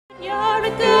You're a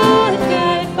good,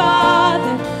 good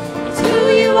Father. It's who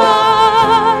you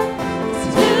are.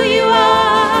 It's who you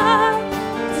are.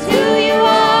 It's who you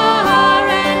are,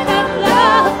 and I'm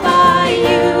loved by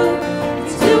you.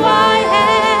 It's who I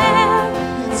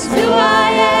am. It's who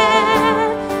I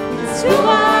am. It's who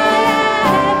I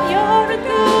am. You're a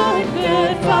good,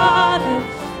 good Father.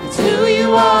 It's who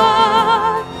you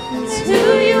are. It's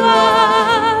who you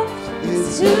are.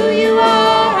 It's who you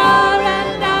are,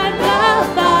 and I'm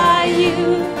loved by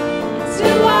you. It's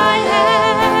who I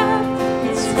am.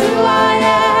 It's who I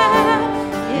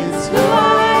am. It's who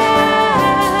I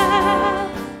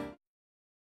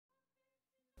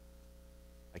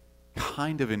am. I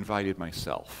kind of invited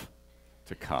myself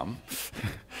to come.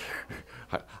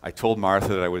 I told Martha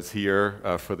that I was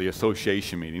here for the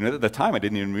association meeting. At the time, I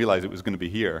didn't even realize it was going to be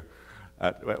here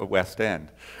at West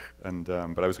End,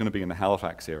 but I was going to be in the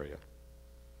Halifax area.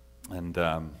 And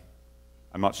I'm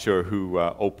not sure who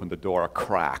opened the door a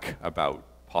crack about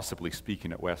possibly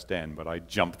speaking at West End, but I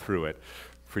jumped through it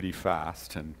pretty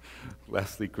fast, and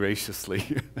Leslie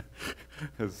graciously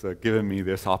has given me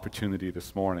this opportunity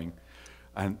this morning.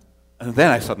 And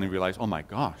then I suddenly realized, oh my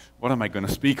gosh, what am I going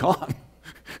to speak on?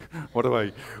 What do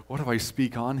I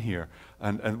speak on here?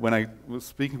 And when I was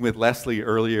speaking with Leslie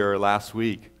earlier last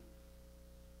week,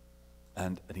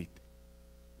 and he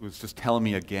was just telling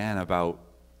me again about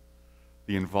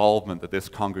the involvement that this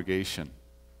congregation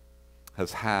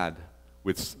has had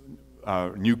with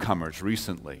newcomers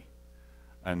recently,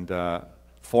 and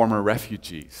former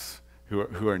refugees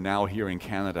who are now here in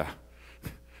Canada,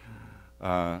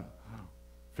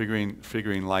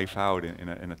 figuring life out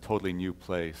in a totally new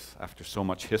place after so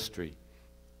much history,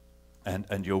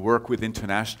 and your work with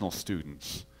international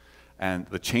students, and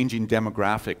the changing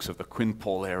demographics of the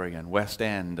Quinpool area and West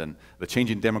End, and the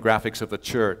changing demographics of the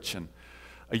church, and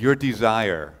your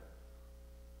desire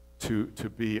to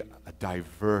be a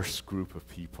diverse group of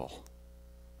people,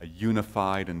 a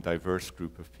unified and diverse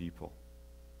group of people.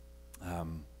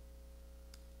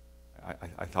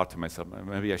 I thought to myself,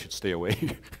 maybe I should stay away,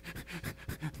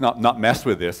 not mess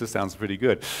with this. This sounds pretty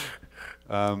good.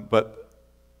 But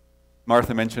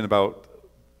Martha mentioned about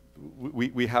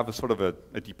we have a sort of a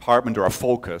department or a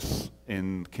focus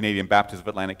in Canadian Baptist of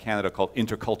Atlantic Canada called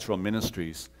Intercultural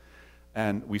Ministries.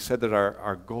 And we said that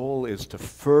our goal is to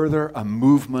further a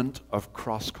movement of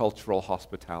cross-cultural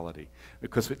hospitality,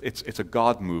 because it's a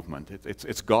God movement.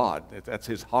 It's God. That's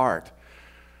His heart,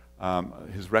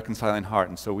 His reconciling heart.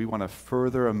 And so we want to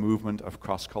further a movement of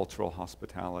cross-cultural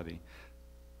hospitality,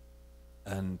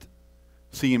 and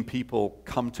seeing people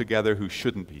come together who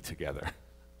shouldn't be together.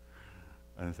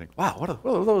 And I think, wow, what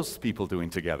are those people doing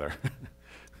together?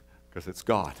 Because it's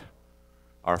God,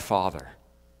 our Father,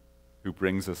 who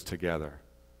brings us together.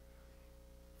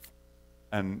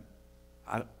 And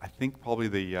I think probably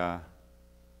the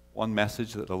one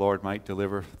message that the Lord might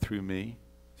deliver through me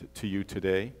to you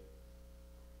today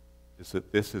is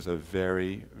that this is a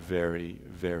very, very,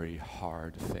 very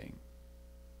hard thing.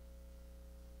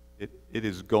 It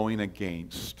is going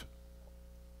against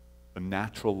the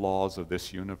natural laws of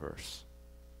this universe.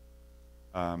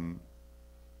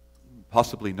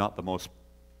 Possibly not the most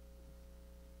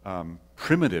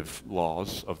primitive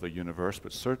laws of the universe,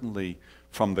 but certainly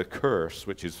from the curse,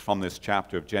 which is from this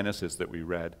chapter of Genesis that we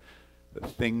read, that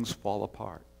things fall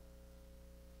apart.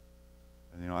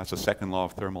 And that's the second law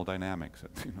of thermodynamics.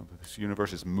 This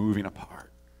universe is moving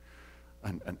apart,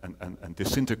 and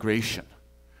disintegration,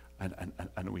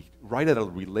 and we, right at a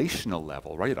relational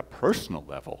level, right at a personal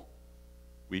level,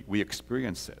 we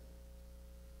experience it.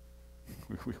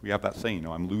 We have that saying,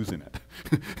 I'm losing it.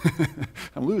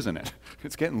 I'm losing it.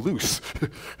 It's getting loose.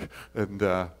 And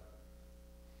in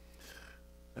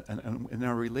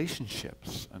our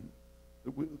relationships, and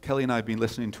Kelly and I have been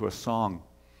listening to a song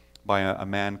by a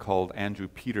man called Andrew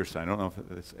Peterson. I don't know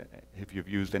if you've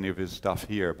used any of his stuff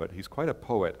here, but he's quite a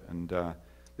poet, and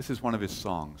this is one of his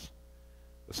songs.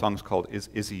 The song's called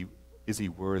Is He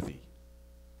Worthy?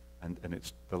 And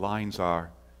the lines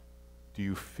are, do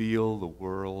you feel the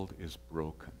world is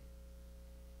broken?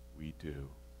 We do.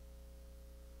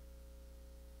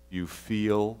 You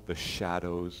feel the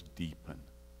shadows deepen?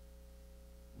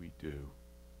 We do.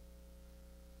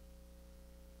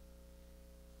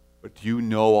 But do you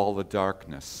know all the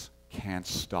darkness can't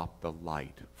stop the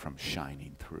light from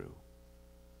shining through?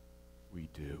 We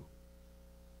do.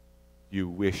 You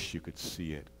wish you could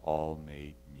see it all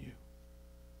made new?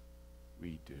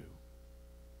 We do.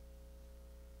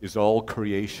 Is all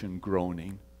creation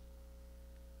groaning?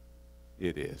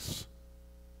 It is.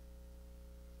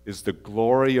 Is the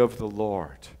glory of the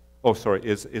Lord,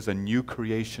 is a new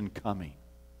creation coming?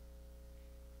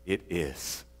 It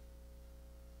is.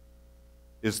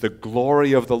 Is the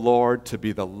glory of the Lord to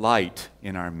be the light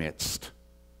in our midst?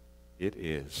 It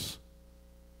is.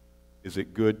 Is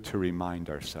it good to remind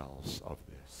ourselves of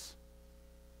this?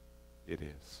 It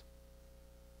is.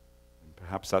 And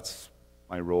perhaps that's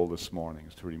my role this morning,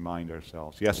 is to remind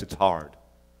ourselves. Yes, it's hard.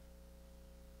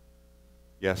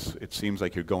 Yes, it seems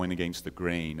like you're going against the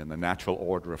grain and the natural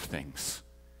order of things.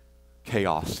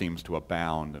 Chaos seems to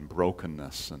abound and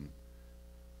brokenness,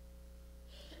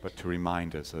 but to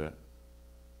remind us that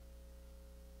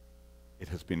it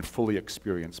has been fully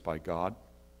experienced by God,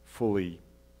 fully,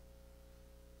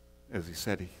 as he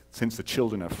said, since the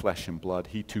children of flesh and blood,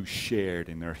 he too shared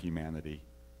in their humanity,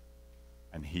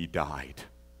 and he died.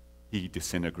 He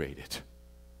disintegrated,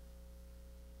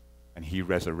 and he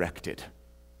resurrected.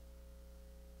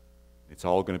 It's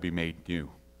all going to be made new.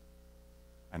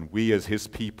 And we as his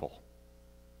people,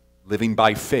 living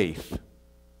by faith,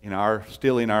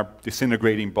 still in our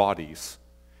disintegrating bodies,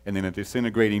 and in a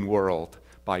disintegrating world,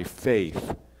 by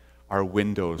faith, are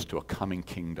windows to a coming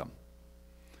kingdom.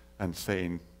 And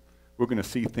saying, we're going to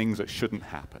see things that shouldn't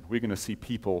happen. We're going to see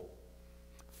people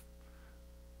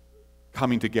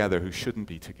coming together who shouldn't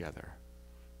be together.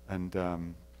 And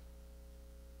there's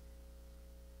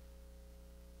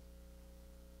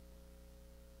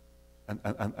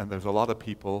a lot of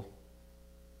people,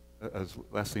 as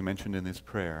Leslie mentioned in his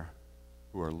prayer,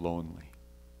 who are lonely.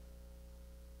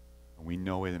 And we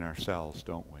know it in ourselves,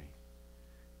 don't we?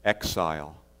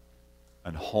 Exile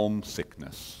and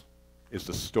homesickness is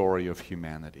the story of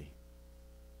humanity.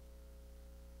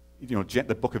 You know,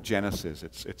 the book of Genesis,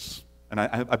 and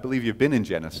I believe you've been in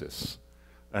Genesis.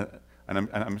 And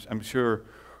I'm sure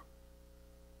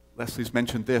Leslie's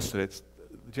mentioned this, that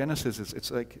Genesis is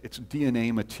it's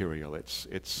DNA material. It's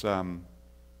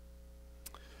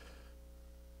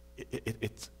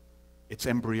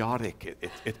embryonic.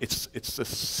 It's the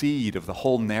seed of the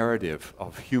whole narrative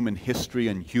of human history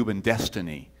and human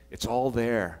destiny. It's all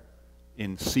there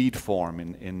in seed form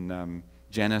in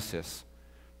Genesis.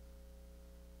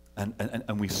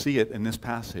 And we see it in this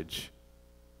passage.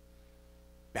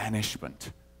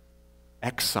 Banishment,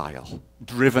 exile,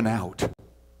 driven out,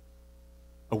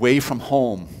 away from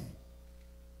home.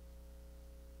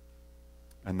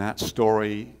 And that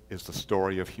story is the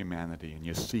story of humanity, and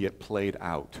you see it played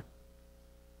out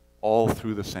all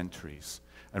through the centuries.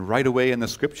 And right away in the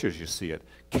scriptures you see it.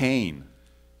 Cain,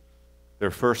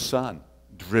 their first son,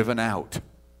 driven out.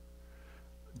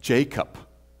 Jacob,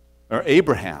 or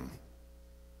Abraham,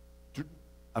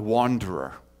 a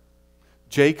wanderer.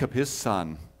 Jacob, his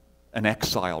son, an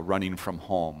exile running from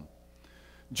home.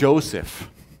 Joseph,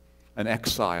 an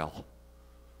exile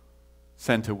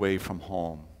sent away from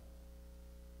home.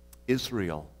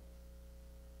 Israel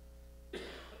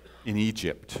in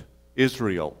Egypt.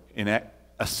 Israel in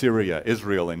Assyria.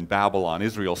 Israel in Babylon.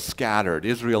 Israel scattered.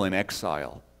 Israel in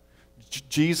exile.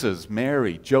 Jesus,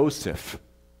 Mary, Joseph,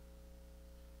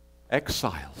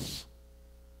 exiles.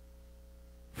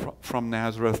 From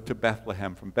Nazareth to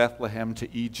Bethlehem, from Bethlehem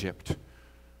to Egypt,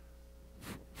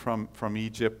 from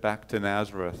Egypt back to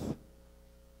Nazareth.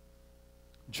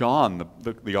 John,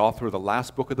 the author of the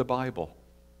last book of the Bible,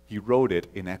 he wrote it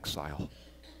in exile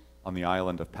on the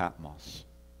island of Patmos.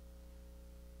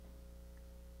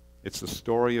 It's the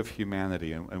story of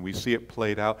humanity, and we see it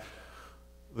played out.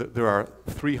 There are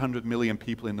 300 million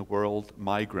people in the world,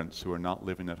 migrants, who are not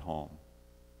living at home.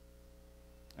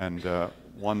 And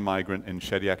one migrant in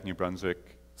Shediac, New Brunswick,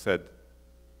 said,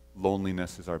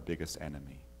 loneliness is our biggest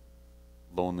enemy.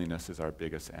 Loneliness is our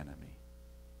biggest enemy.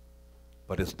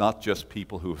 But it's not just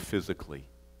people who have physically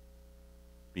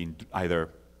been either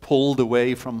pulled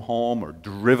away from home or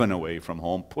driven away from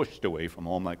home, pushed away from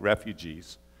home like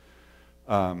refugees.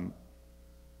 You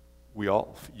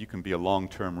can be a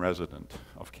long-term resident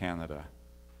of Canada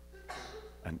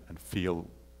and feel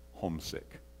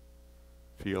homesick,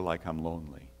 feel like I'm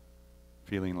lonely,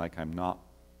 feeling like I'm not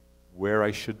where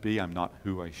I should be, I'm not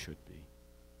who I should be.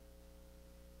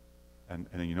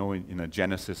 And you know, in a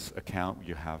Genesis account,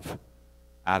 you have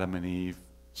Adam and Eve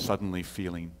suddenly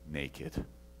feeling naked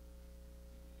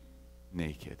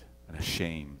and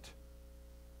ashamed.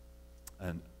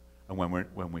 And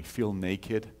when we feel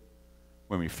naked,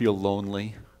 when we feel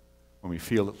lonely, when we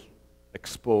feel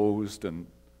exposed, and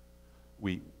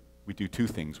we do two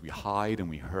things. We hide and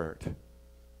we hurt.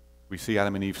 We see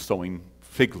Adam and Eve sewing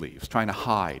fig leaves, trying to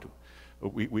hide.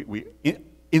 We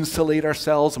insulate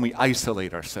ourselves and we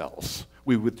isolate ourselves.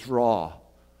 We withdraw.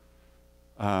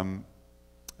 And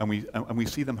we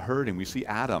see them hurting. We see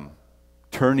Adam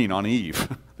turning on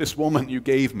Eve. This woman you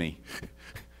gave me.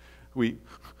 We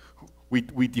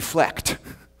deflect.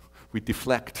 We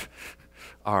deflect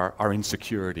our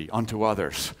insecurity onto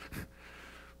others.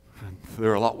 And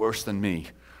they're a lot worse than me.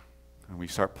 And we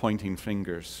start pointing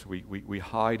fingers. We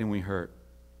hide and we hurt.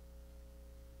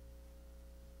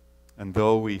 And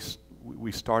though we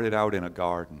started out in a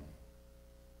garden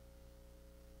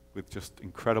with just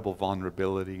incredible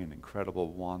vulnerability and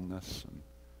incredible oneness and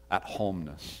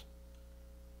at-homeness,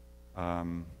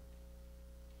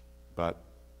 but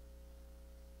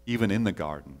even in the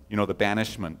garden, the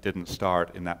banishment didn't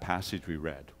start in that passage we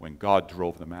read when God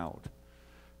drove them out.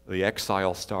 The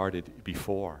exile started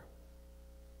before.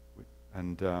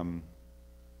 And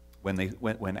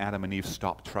when Adam and Eve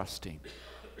stopped trusting,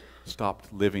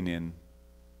 stopped living in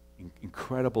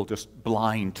incredible, just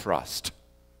blind trust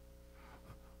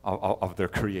of their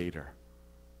Creator,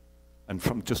 and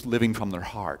from just living from their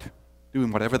heart,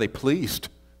 doing whatever they pleased,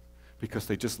 because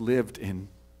they just lived in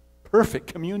perfect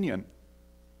communion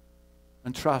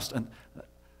and trust, and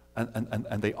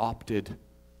they opted,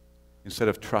 instead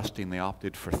of trusting, they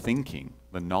opted for thinking,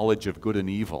 the knowledge of good and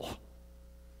evil.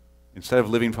 Instead of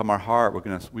living from our heart,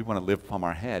 we want to live from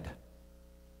our head,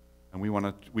 and we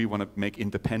want to make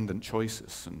independent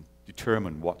choices and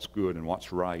determine what's good and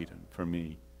what's right and for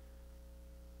me.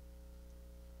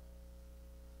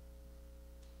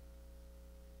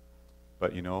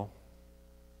 But we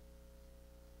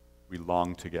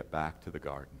long to get back to the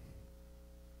garden.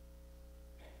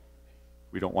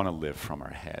 We don't want to live from our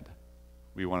head.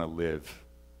 We want to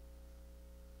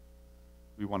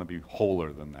be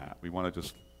wholer than that. We want to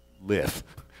just live.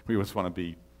 We just want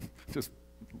to just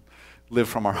live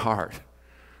from our heart,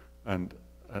 and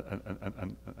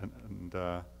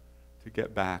to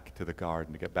get back to the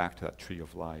garden, to get back to that tree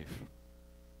of life.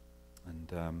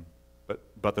 And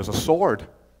but there's a sword.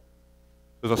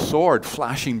 There's a sword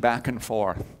flashing back and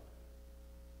forth.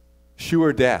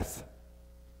 Sure death.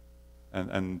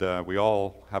 And we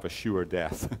all have a sure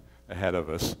death ahead of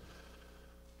us.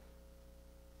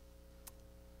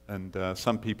 And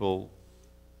some people,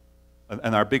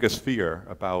 and our biggest fear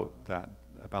about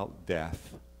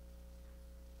death,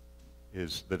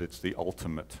 is that it's the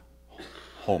ultimate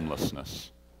homelessness.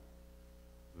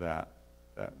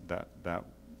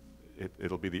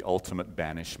 It'll be the ultimate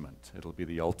banishment. It'll be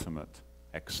the ultimate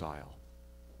exile.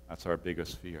 That's our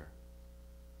biggest fear.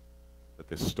 That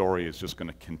this story is just going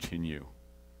to continue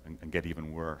and get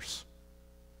even worse.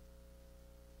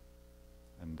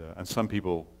 And some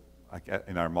people,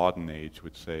 in our modern age,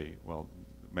 would say, well,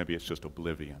 maybe it's just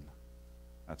oblivion.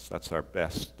 That's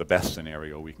the best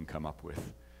scenario we can come up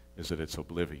with, is that it's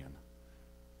oblivion.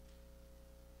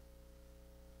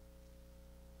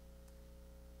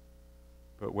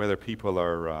 But whether people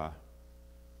are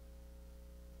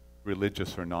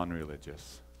religious or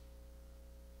non-religious,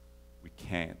 we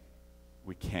can't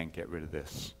get rid of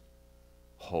this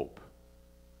hope,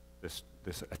 this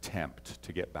attempt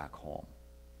to get back home.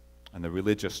 And the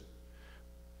religious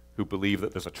who believe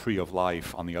that there's a tree of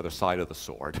life on the other side of the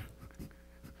sword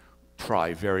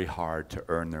try very hard to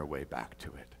earn their way back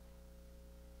to it.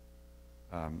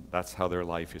 That's how their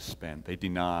life is spent. They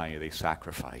deny, they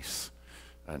sacrifice,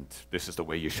 and this is the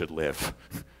way you should live,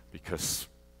 because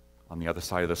on the other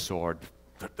side of the sword,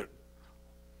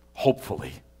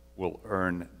 hopefully we'll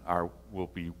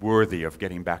be worthy of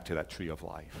getting back to that tree of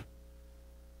life.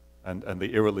 And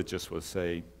the irreligious will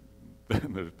say,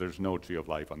 there's no tree of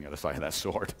life on the other side of that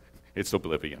sword. It's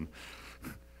oblivion.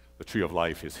 The tree of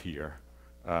life is here.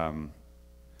 So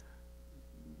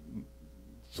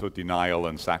denial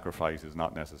and sacrifice is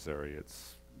not necessary.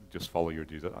 It's just follow your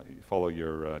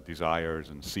desires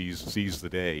and seize the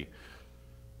day.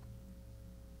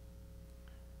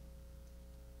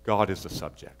 God is the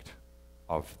subject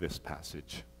of this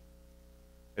passage.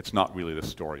 It's not really the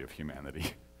story of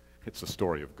humanity. It's the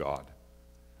story of God.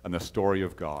 And the story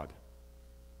of God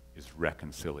is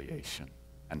reconciliation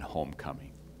and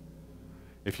homecoming.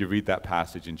 If you read that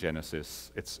passage in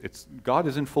Genesis, it's God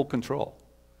is in full control.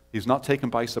 He's not taken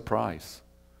by surprise.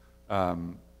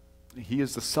 He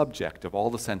is the subject of all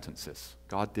the sentences.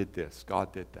 God did this,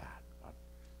 God did that.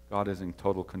 God is in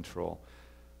total control.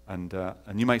 And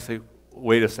you might say,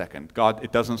 wait a second,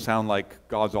 it doesn't sound like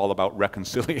God's all about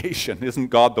reconciliation. Isn't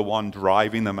God the one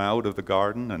driving them out of the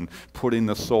garden and putting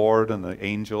the sword and the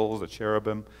angels, the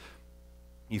cherubim?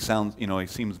 He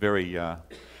seems very, I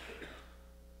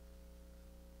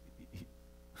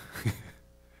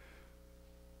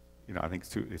think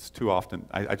it's too often,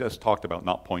 I just talked about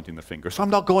not pointing the finger, so I'm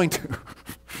not going to.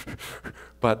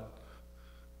 But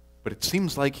it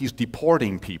seems like he's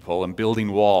deporting people and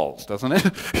building walls, doesn't it?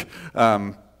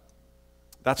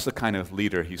 That's the kind of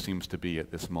leader he seems to be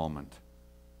at this moment.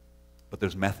 But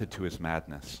there's method to his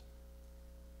madness.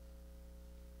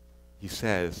 He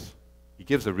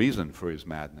gives a reason for his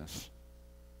madness,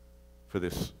 for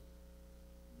this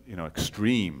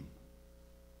extreme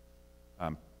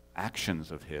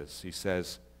actions of his. He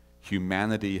says,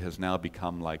 humanity has now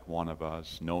become like one of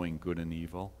us, knowing good and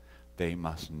evil. They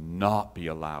must not be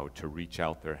allowed to reach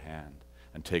out their hand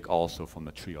and take also from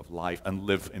the tree of life and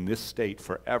live in this state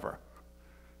forever.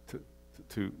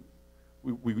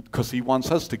 Because he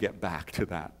wants us to get back to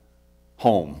that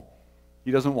home.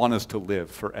 He doesn't want us to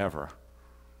live forever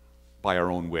by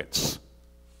our own wits.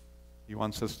 He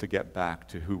wants us to get back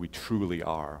to who we truly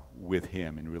are with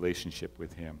him, in relationship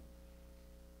with him.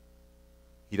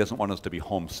 He doesn't want us to be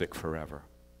homesick forever.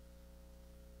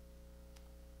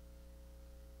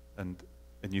 And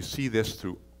you see this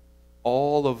through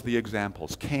all of the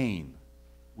examples. Cain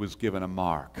was given a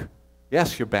mark.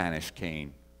 Yes, you're banished,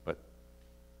 Cain, but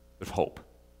there's hope.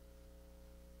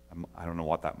 I don't know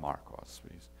what that mark was.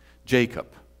 Jacob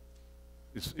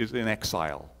is in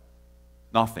exile.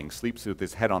 Nothing. Sleeps with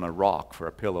his head on a rock for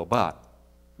a pillow, but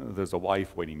there's a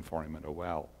wife waiting for him at a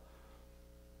well.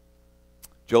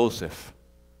 Joseph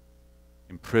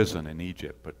in prison in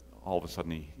Egypt, but all of a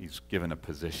sudden he's given a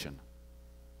position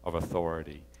of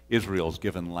authority. Israel's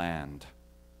given land.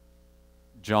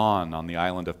 John on the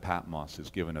island of Patmos is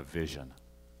given a vision.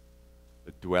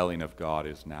 The dwelling of God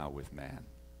is now with man.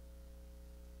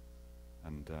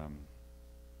 And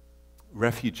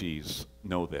refugees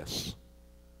know this,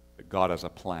 that God has a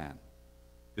plan.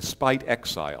 Despite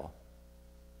exile,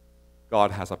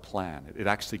 God has a plan. It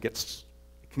actually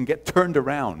can get turned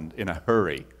around in a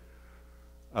hurry.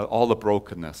 All the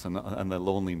brokenness and the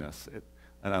loneliness.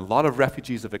 And a lot of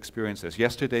refugees have experienced this.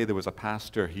 Yesterday there was a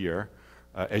pastor here,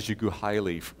 Ejigu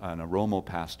Haile, an Oromo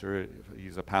pastor.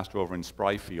 He's a pastor over in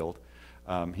Spryfield.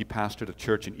 He pastored a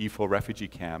church in Ifo refugee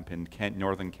camp in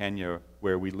northern Kenya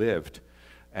where we lived.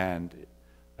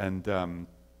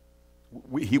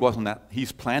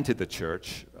 He's planted the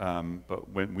church, but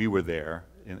when we were there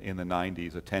in the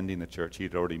 90s attending the church,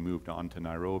 he'd already moved on to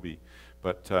Nairobi.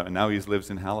 But now he lives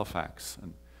in Halifax.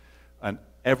 And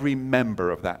every member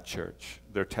of that church,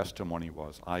 their testimony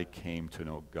was, I came to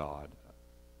know God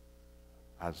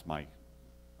as my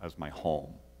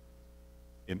home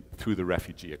through the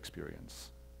refugee experience.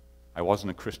 I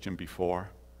wasn't a Christian before,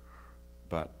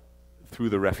 but through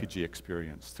the refugee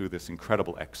experience, through this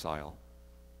incredible exile,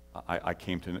 I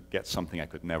came to get something I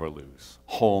could never lose.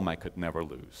 Home I could never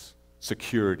lose.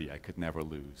 Security I could never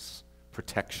lose.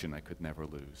 Protection I could never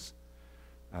lose.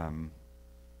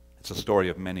 It's a story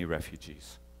of many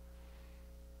refugees.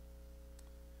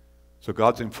 So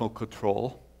God's in full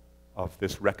control of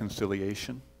this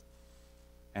reconciliation,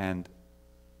 and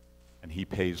he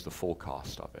pays the full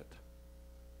cost of it.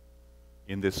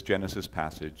 In this Genesis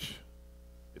passage,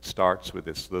 it starts with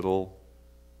this little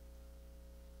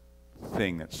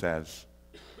thing that says,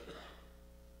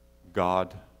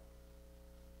 God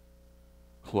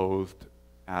clothed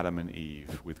Adam and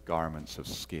Eve with garments of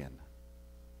skin.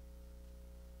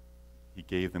 He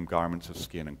gave them garments of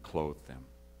skin and clothed them.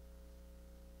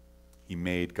 He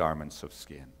made garments of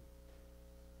skin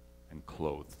and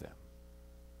clothed them.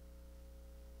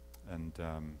 And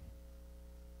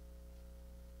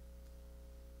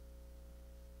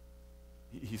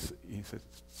he says,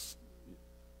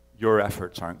 your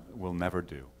efforts will never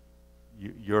do.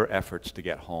 Your efforts to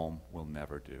get home will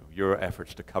never do. Your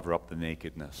efforts to cover up the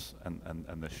nakedness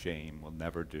and the shame will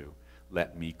never do.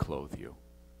 Let me clothe you.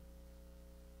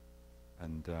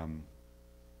 And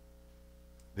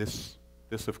this,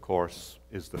 of course,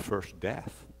 is the first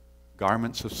death.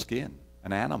 Garments of skin,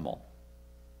 an animal.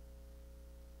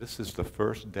 This is the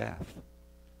first death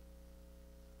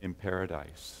in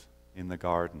paradise, in the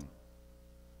garden.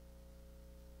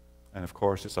 And of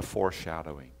course, it's a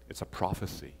foreshadowing. It's a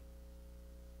prophecy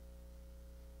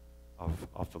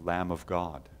of the Lamb of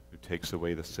God who takes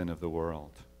away the sin of the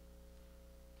world.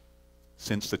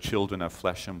 Since the children of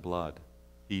flesh and blood,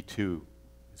 he too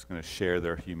is going to share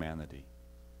their humanity,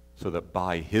 so that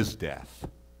by his death,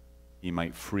 he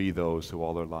might free those who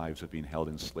all their lives have been held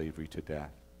in slavery to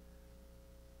death.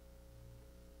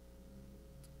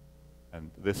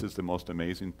 And this is the most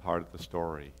amazing part of the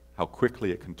story, how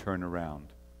quickly it can turn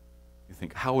around. You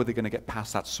think, how are they going to get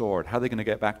past that sword? How are they going to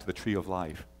get back to the tree of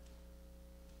life?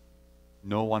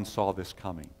 No one saw this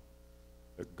coming,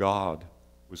 that God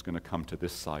was going to come to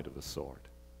this side of the sword,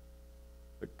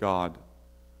 that God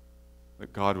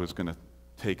was going to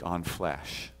take on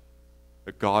flesh,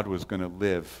 that God was going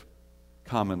to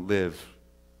come and live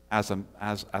as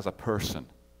a person,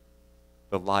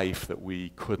 the life that we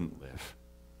couldn't live.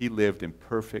 He lived in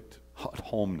perfect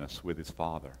homeness with his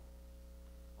Father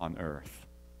on earth,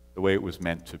 the way it was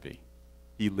meant to be.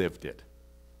 He lived it.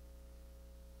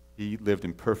 He lived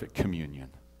in perfect communion.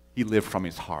 He lived from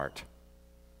his heart.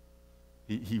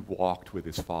 He walked with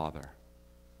his Father.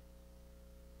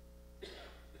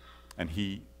 And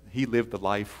he lived the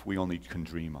life we only can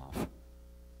dream of.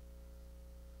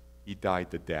 He died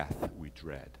the death we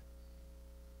dread.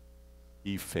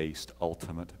 He faced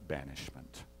ultimate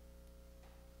banishment.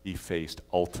 He faced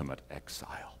ultimate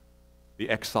exile. The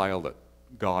exile that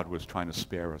God was trying to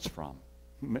spare us from,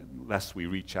 lest we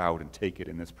reach out and take it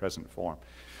in its present form.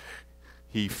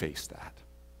 He faced that.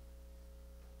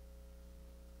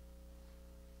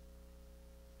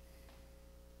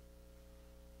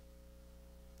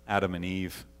 Adam and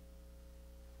Eve.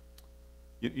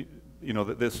 You know,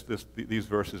 these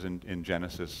verses in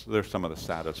Genesis, they're some of the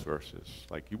saddest verses.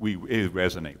 Like, it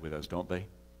resonate with us, don't they?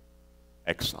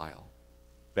 Exile,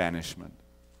 banishment.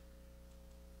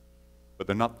 But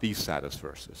they're not the saddest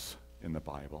verses in the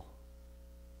Bible.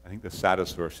 I think the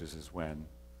saddest verses is when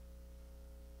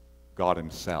God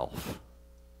himself,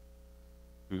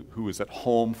 who is at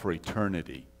home for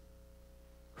eternity,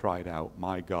 cried out,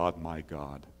 my God,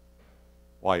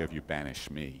 why have you banished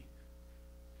me?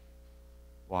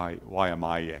 Why am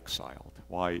I exiled?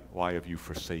 Why have you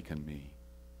forsaken me?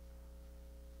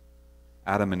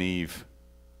 Adam and Eve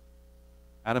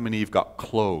got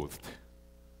clothed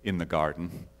in the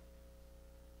garden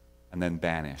and then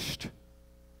banished.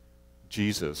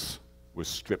 Jesus was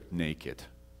stripped naked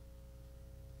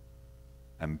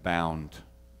and bound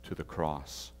to the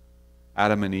cross.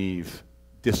 Adam and Eve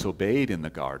disobeyed in the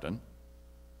garden,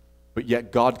 but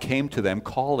yet God came to them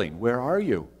calling, where are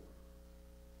you?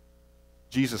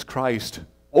 Jesus Christ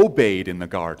obeyed in the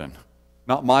garden.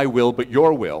 Not my will, but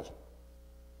your will.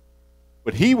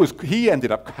 But he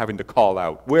ended up having to call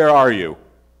out, where are you?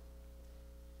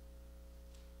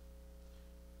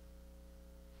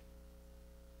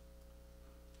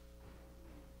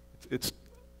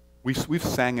 We've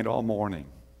sang it all morning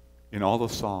in all the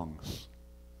songs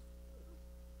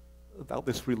about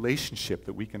this relationship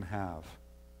that we can have.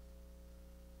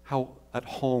 How at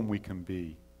home we can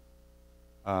be.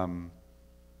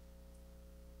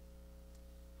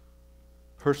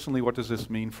 Personally, what does this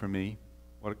mean for me?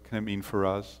 What can it mean for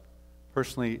us?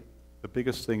 Personally, the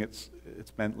biggest thing it's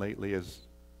meant lately is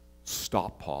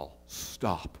stop, Paul.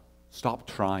 Stop. Stop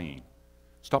trying.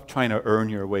 Stop trying to earn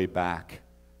your way back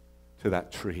to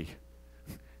that tree.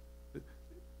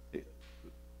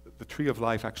 The tree of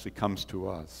life actually comes to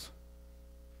us.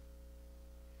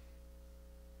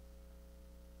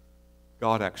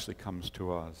 God actually comes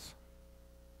to us.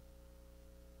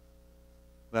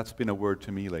 That's been a word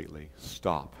to me lately.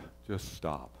 Stop. Just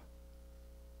stop.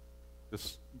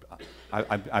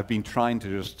 I've been trying to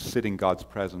just sit in God's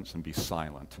presence and be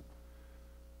silent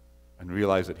and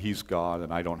realize that he's God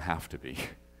and I don't have to be.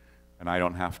 And I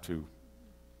don't have to.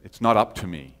 It's not up to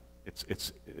me.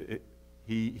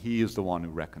 He is the one who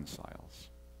reconciles.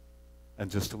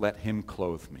 And just to let him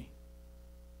clothe me.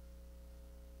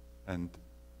 And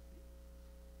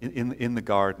in the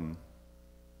garden,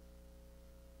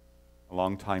 a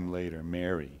long time later,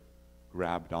 Mary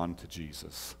grabbed onto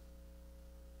Jesus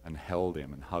and held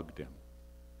him and hugged him.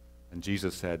 And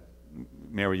Jesus said,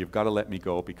 Mary, you've got to let me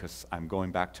go because I'm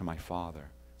going back to my Father.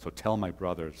 So tell my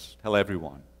brothers, tell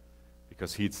everyone.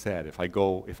 Because he'd said, if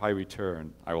I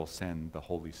return, I will send the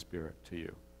Holy Spirit to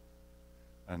you.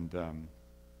 And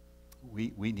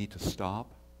we need to stop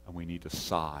and we need to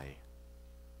sigh.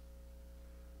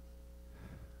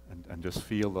 And just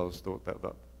feel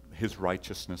his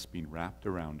righteousness being wrapped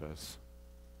around us.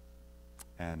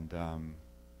 And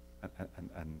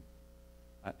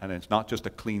it's not just a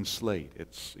clean slate.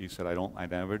 He said, I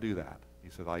never do that.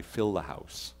 He said, I fill the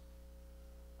house.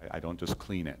 I don't just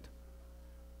clean it.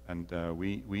 And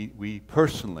we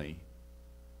personally,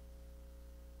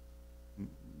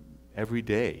 every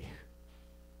day,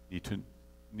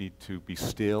 need to be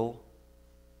still,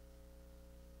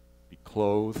 be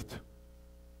clothed,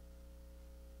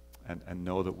 and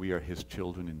know that we are his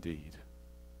children indeed.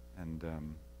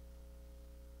 And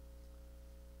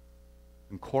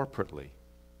corporately,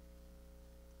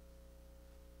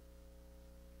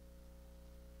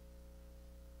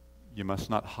 you must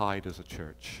not hide as a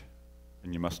church,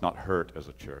 and you must not hurt as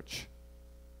a church.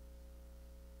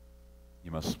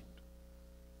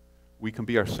 We can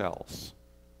be ourselves.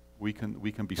 We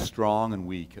can be strong and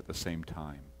weak at the same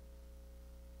time.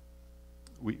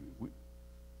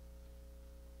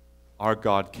 Our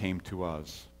God came to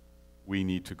us. We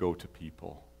need to go to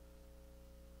people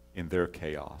in their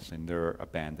chaos, in their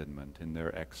abandonment, in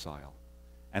their exile,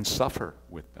 and suffer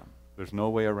with them. There's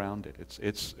no way around it.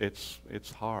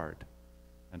 It's hard,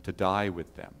 and to die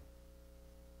with them.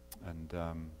 And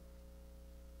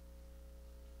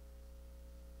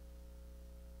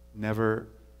never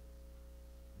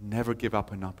never give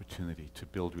up an opportunity to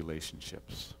build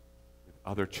relationships with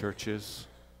other churches,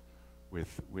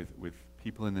 with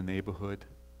people in the neighborhood.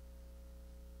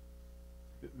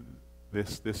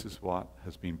 This is what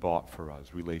has been bought for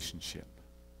us, relationship,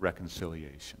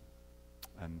 reconciliation.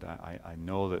 And I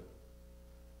know that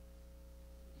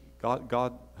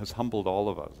God has humbled all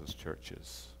of us as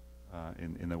churches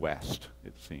in the West,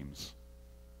 it seems.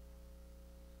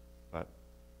 But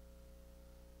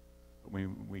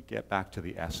we get back to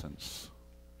the essence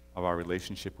of our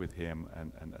relationship with Him,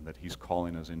 and that He's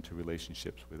calling us into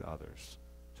relationships with others,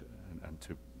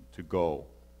 to go,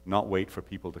 not wait for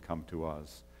people to come to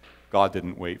us. God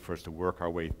didn't wait for us to work our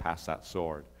way past that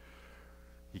sword.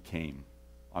 He came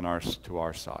to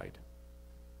our side.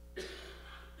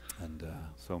 And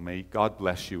so may God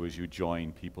bless you as you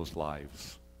join people's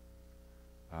lives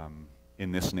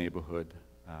in this neighborhood.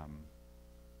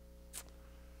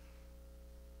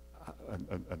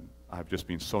 And I've just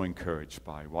been so encouraged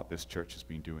by what this church has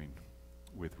been doing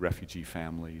with refugee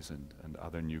families and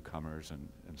other newcomers and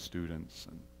students.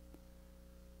 And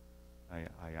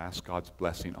I ask God's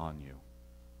blessing on you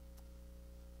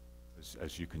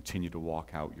as you continue to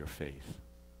walk out your faith.